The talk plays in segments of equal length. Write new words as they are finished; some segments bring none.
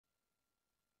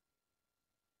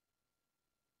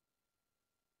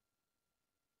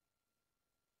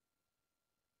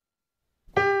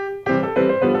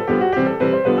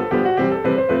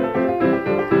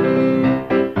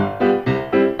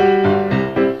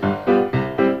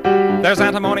There's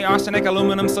antimony, arsenic,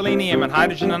 aluminum, selenium, and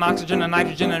hydrogen and oxygen and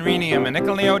nitrogen and rhenium, and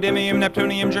nickel, neodymium,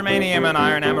 neptunium, germanium, and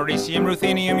iron, americium,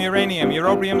 ruthenium, uranium,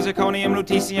 europium, zirconium,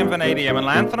 lutetium, vanadium, and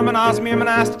lanthanum, and osmium, and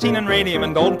astatine, and radium,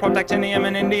 and gold, protactinium,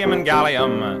 and indium, and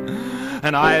gallium,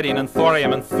 and iodine, and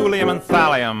thorium, and thulium, and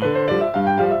thallium.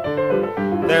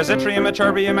 There's yttrium,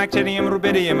 ytterbium, actinium,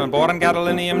 rubidium, and boron,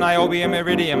 gadolinium, niobium,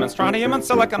 iridium, and strontium, and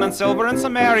silicon, and silver, and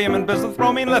samarium, and bismuth,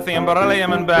 bromine, lithium,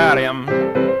 beryllium, and barium.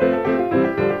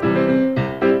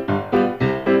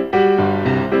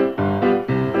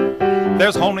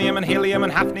 There's holmium and helium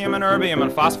and hafnium and erbium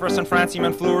and phosphorus and francium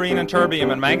and fluorine and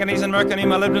terbium and manganese and mercurium,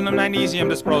 molybdenum, magnesium,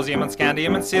 dysprosium and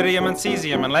scandium and cerium and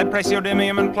cesium and lead,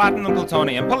 praseodymium and platinum,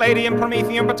 plutonium, palladium,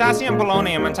 promethium, potassium,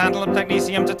 polonium and tantalum,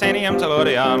 technetium, titanium,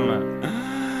 tellurium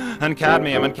and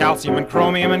cadmium and calcium and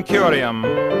chromium and curium.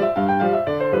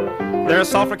 There's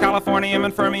sulfur, californium,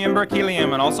 and fermium,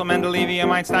 berkelium, and also mendelevium,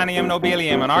 einsteinium,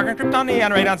 nobelium, and argon, krypton,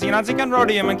 neon, radon, xenon, zinc, and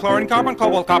rhodium, and chlorine, carbon,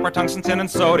 cobalt, copper, tungsten, tin, and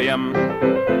sodium.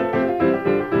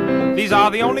 These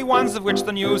are the only ones of which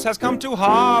the news has come to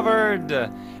Harvard.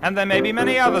 And there may be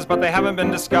many others, but they haven't been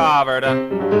discovered.